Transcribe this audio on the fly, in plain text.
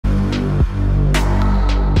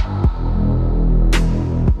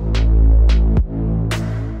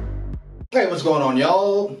Hey, what's going on,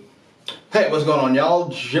 y'all? Hey, what's going on, y'all?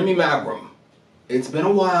 Jimmy Mabram. It's been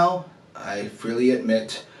a while, I freely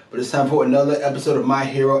admit, but it's time for another episode of My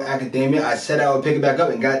Hero Academia. I said I would pick it back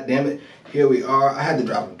up, and god damn it, here we are. I had to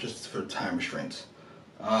drop it just for time restraints.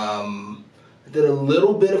 I did a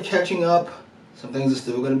little bit of catching up. Some things are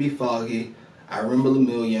still going to be foggy. I remember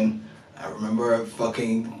Lemillion. I remember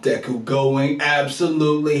fucking Deku going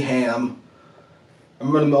absolutely ham. I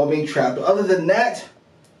remember them all being trapped. But other than that,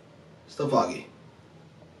 still foggy.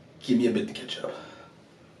 Give me a bit to catch up.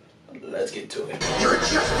 Let's get to it. You're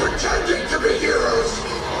just pretending to be heroes!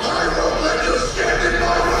 I won't let you stand in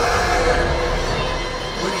my way!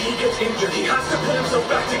 When he gets injured, he has to put himself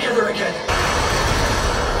back together again.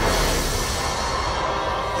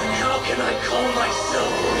 Then how can I call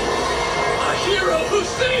myself a hero who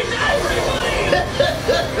saves everybody?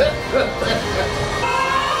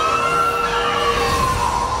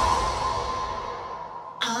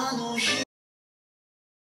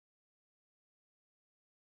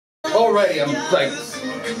 Already, I'm like,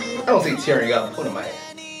 I don't think tearing up. What am I?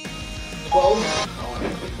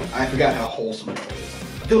 12? I forgot how wholesome it is.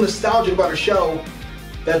 I feel nostalgic about a show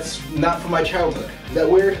that's not from my childhood. Is that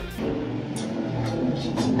weird?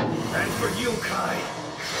 And for you, Kai.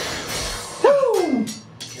 Woo!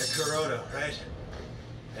 You're Kuroda, right?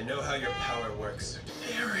 I know how your power works.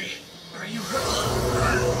 Harry, are you hurt?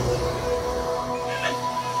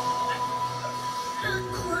 Her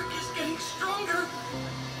quirk is getting stronger.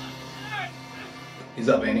 He's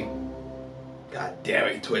up, ain't he? God damn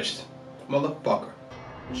it, he twitched. Motherfucker.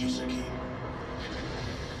 Chisaki.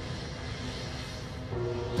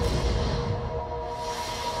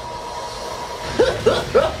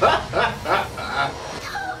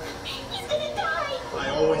 He's gonna die! I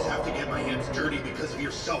always have to get my hands dirty because of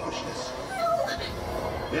your selfishness. No!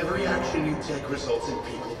 Every action you take results in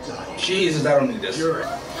people dying. Jesus, I don't need this. You're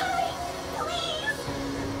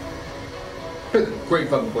Great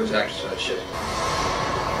fucking voice actors for that shit.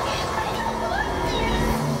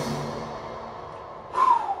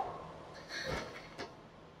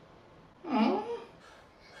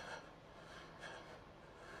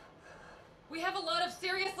 We have a lot of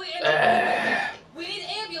seriously injured. We need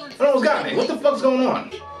ambulances. It almost got me. What the fuck's going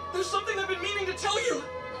on? There's something I've been meaning to tell you.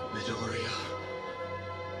 Midoriya.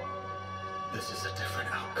 This is a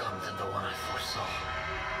different outcome than the one I foresaw.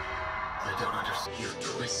 I don't understand. You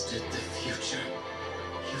twisted the future.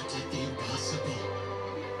 You did the impossible.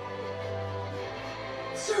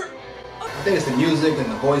 Sir! I think it's the music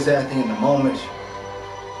and the voice acting in the moment.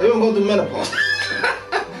 They don't go through menopause.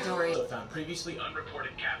 Midori. Found previously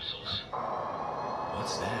unreported capsules.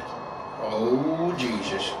 What's that? Oh,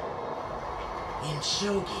 Jesus. In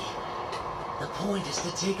Shogi, the point is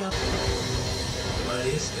to take up... What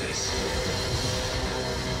is this?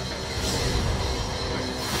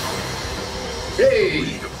 Hey!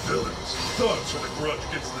 League of villains. Thugs with a grudge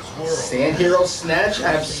against this world. Sand Hero Snatch?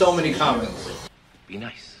 I have so many comments. Be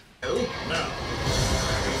nice. Oh, now.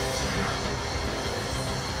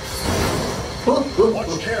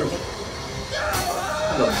 Watch careful.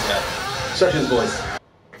 I love this guy. Such his voice.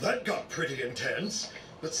 That got pretty intense.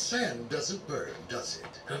 But sand doesn't burn, does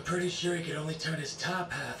it? I'm pretty sure he could only turn his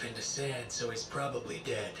top half into sand, so he's probably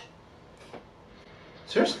dead.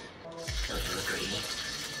 Seriously? Don't you agree?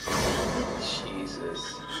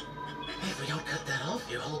 Jesus. If we don't cut that off,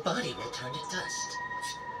 your whole body will turn to dust.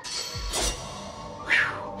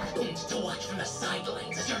 To watch from the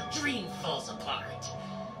sidelines as your dream falls apart.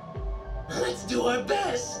 Let's do our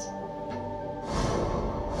best.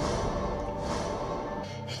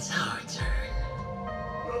 It's our turn.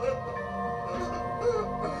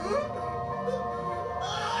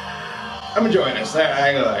 I'm enjoying this. I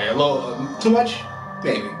ain't gonna lie. A little, too much?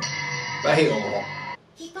 Maybe. But I hate overhaul.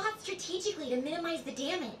 He fought strategically to minimize the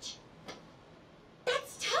damage.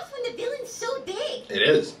 That's tough when the villain's so big. It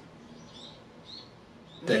is.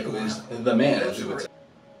 Deku is the man, as we would say.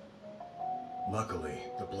 Luckily,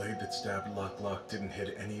 the blade that stabbed Lock didn't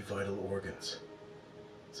hit any vital organs.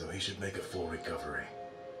 So he should make a full recovery.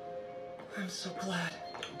 I'm so glad.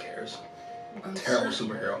 Who cares? Terrible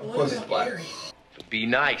superhero. Of course he's black. Be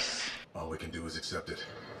nice. All we can do is accept it.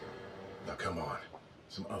 Now come on.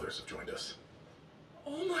 Some others have joined us.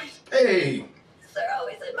 Oh my. Hey! Sir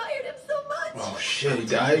always admired him so much. Oh shit, he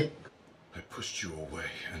died? I pushed you away,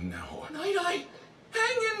 and now... Night Eye,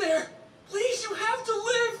 hang in there. Please, you have to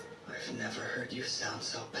live. I've never heard you sound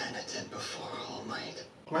so penitent before, All Might.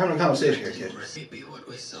 We're having a conversation here, kid. Maybe what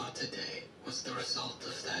we saw today was the result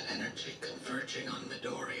of that energy converging on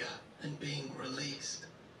Midoriya and being released.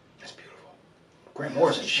 That's beautiful. Grant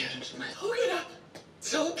Morrison shit. Hogura,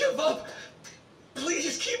 don't give up.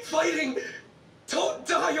 Please keep fighting. Don't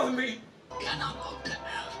die on me. and I hope to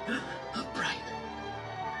have a bright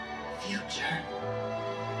future.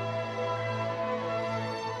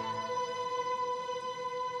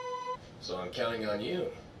 So I'm counting on you,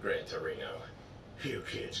 Gran Torino. You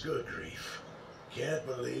kids, good grief. Can't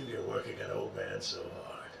believe you're working an old man so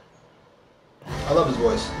hard. I love his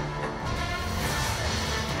voice.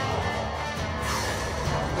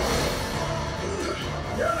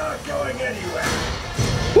 You're not going anywhere.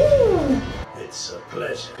 Woo! It's a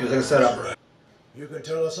pleasure. He was like a setup. You can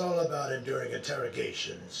tell us all about it during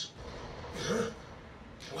interrogations. Huh?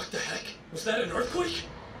 What the heck? Was that an earthquake?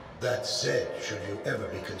 That said, should you ever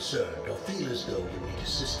be concerned or feel as though you need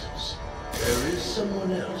assistance, there is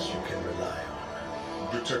someone else you can rely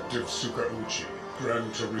on. Detective Sukauchi,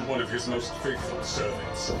 Gran Torino, one of his most faithful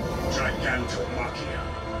servants, Gigantomachia.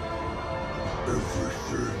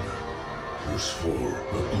 Everything is for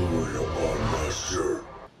the glory of our master.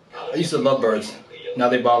 I used to love birds. Now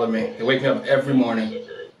they bother me. They wake me up every morning. During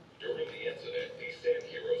the incident, the stand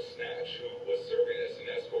hero Snatch, who was serving as an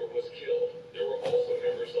escort, was killed. There were also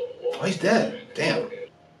members of Oh, he's dead. Damn.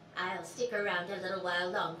 I'll stick around a little while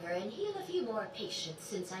longer and heal a few more patients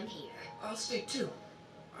since I'm here. I'll stay too.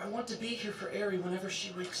 I want to be here for Eri whenever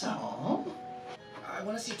she wakes up. Aww. I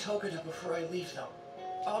want to see Togeda before I leave, though.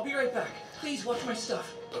 I'll be right back. Please watch my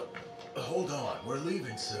stuff. Hold on, we're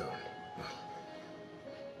leaving soon.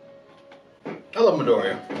 I love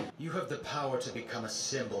Midoriya. You have the power to become a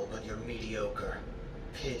symbol, but you're mediocre.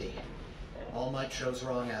 Pity. All Might chose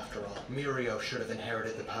wrong after all. Mirio should have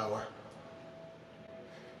inherited the power.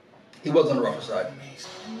 He was on the rougher side.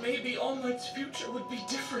 Maybe All Might's future would be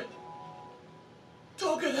different.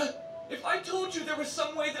 Togeda, if I told you there was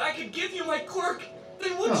some way that I could give you my quirk,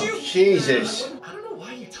 then would Oh, you? Jesus. I don't know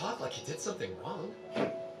why you talk like you did something wrong.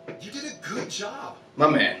 You did a good job. My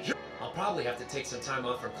man. I'll probably have to take some time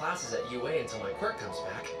off from classes at UA until my quirk comes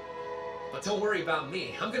back. But don't worry about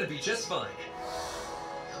me. I'm gonna be just fine.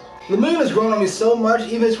 The moon has grown on me so much,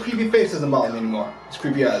 even his creepy face doesn't bother me anymore. His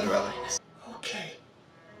creepy eyes, rather. Okay.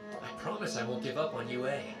 I promise I won't give up on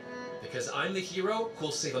UA. Because I'm the hero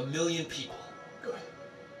who'll save 1,000,000 people. Good.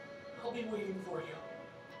 I'll be waiting for you.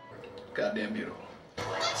 Goddamn beautiful.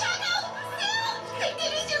 Machado! Sue!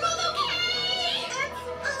 Is your mom okay?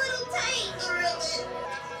 That's a little tight,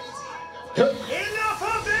 Enough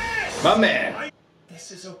of this! My man.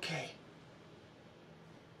 This is okay.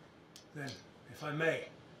 Then, if I may.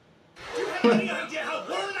 Do you have any idea how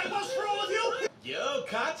worried I was for all of you? Yo,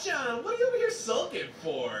 Kachan, what are you over here sulking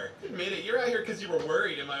for? Admit it, you're out here because you were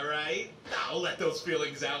worried, am I right? I'll let those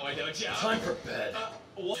feelings out, why don't you? Time for bed.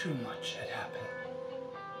 Too much had happened.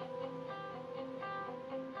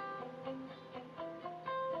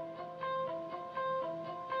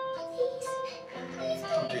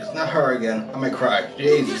 Oh, jeez, not her again. I might cry.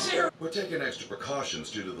 Jesus. We're taking extra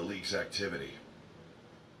precautions due to the League's activity.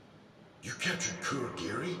 You captured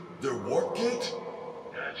Kurogiri? Their warp gate?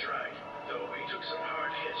 That's right, though we took some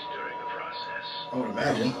hard hits during the process. I would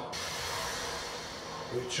imagine.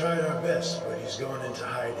 We tried our best, but he's gone into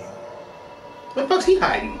hiding. What the fuck's he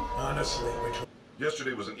hiding? Honestly,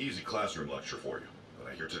 Yesterday was an easy classroom lecture for you,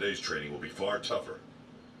 but I hear today's training will be far tougher.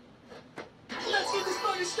 Let's get this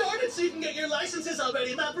party started so you can get your licenses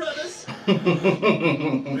already, my brothers. We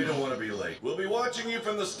don't want to be late. We'll be watching you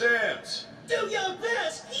from the stands. Do your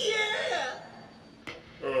best, yeah!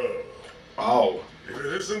 Oh, If it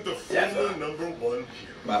isn't the former #1 hero.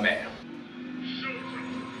 my man.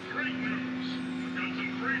 Great news. I've got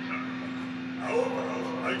some free time. How about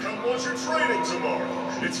I come watch your training tomorrow?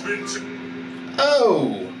 It's been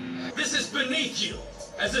Oh. This is beneath you.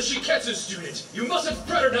 As a Shiketsu student, you mustn't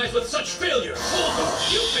fraternize with such failures.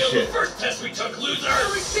 You failed the first test we took, loser.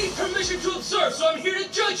 I received permission to observe, so I'm here to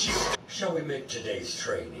judge you. Shall we make today's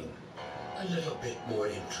training a little bit more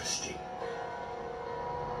interesting?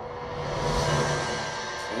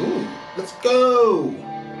 Ooh, let's go.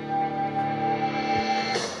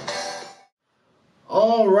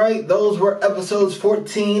 Alright, those were episodes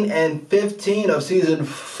 14 and 15 of season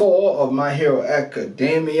 4 of My Hero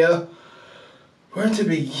Academia. Where to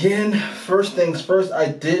begin? First things first, I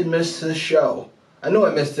did miss the show. I know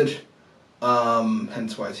I missed it,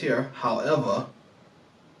 hence why it's here. However,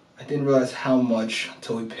 I didn't realize how much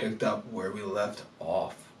until we picked up where we left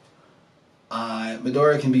off.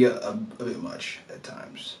 Midoriya can be a bit much at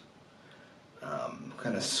times.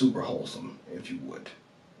 Kind of super wholesome, if you would.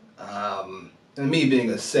 And me being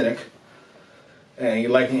a cynic, and you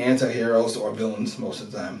liking anti-heroes or villains most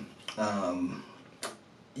of the time,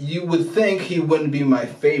 you would think he wouldn't be my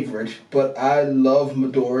favorite, but I love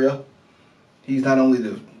Midoriya. He's not only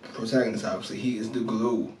the protagonist, obviously, he is the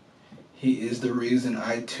glue. He is the reason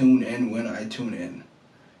I tune in when I tune in.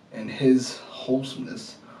 and his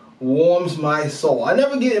wholesomeness warms my soul. I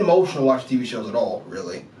never get emotional watch TV shows at all,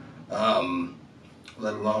 really,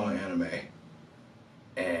 let alone anime.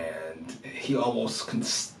 And he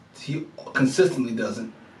consistently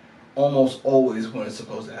doesn't, almost always when it's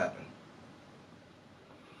supposed to happen.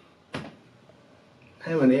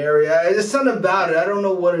 Him and Ari, there's something about it. I don't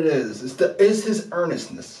know what it is. It's his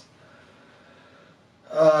earnestness.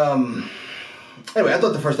 Anyway, I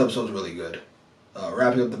thought the first episode was really good.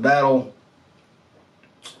 Wrapping up the battle,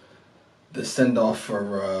 the send off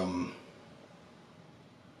for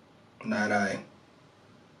Night Eye.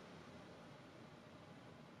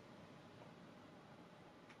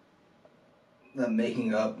 The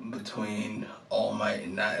making up between All Might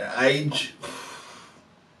and Night Eye.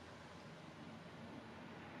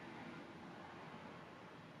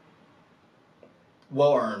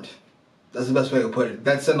 Well earned. That's the best way to put it.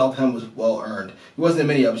 That send off him was well earned. It wasn't in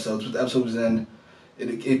many episodes, but the episode was in.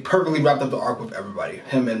 It perfectly wrapped up the arc with everybody.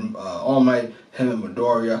 Him and All Might, him and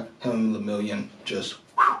Midoriya, him and Lemillion. Just,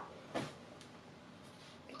 whew.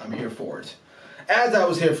 I'm here for it. As I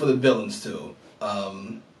was here for the villains too.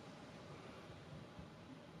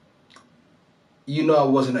 You know, I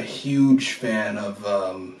wasn't a huge fan of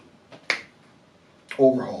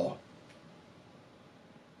Overhaul.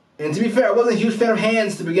 And to be fair, I wasn't a huge fan of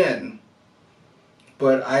Hands to begin.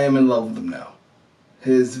 But I am in love with him now.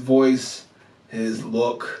 His voice, his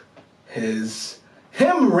look,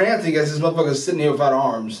 him ranting as this motherfucker's sitting here without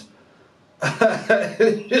arms.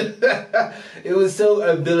 It was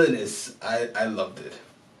so villainous. I loved it.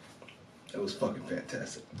 It was fucking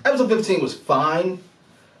fantastic. Episode 15 was fine.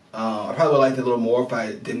 I probably would have liked it a little more if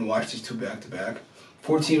I didn't watch these two back to back.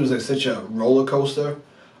 14 was like such a roller coaster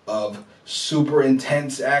of super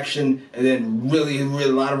intense action and then really a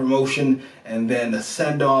lot of emotion and then a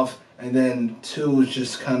send off, and then 2 was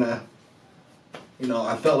just kind of, you know,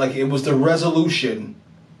 I felt like it was the resolution,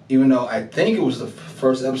 even though I think it was the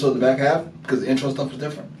first episode of the back half because the intro stuff was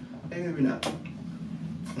different. Maybe not.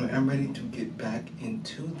 Anyway, I'm ready to get back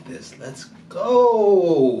into this. Let's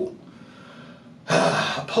go.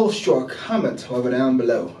 Post your comment over down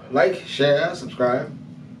below. Like, share, subscribe.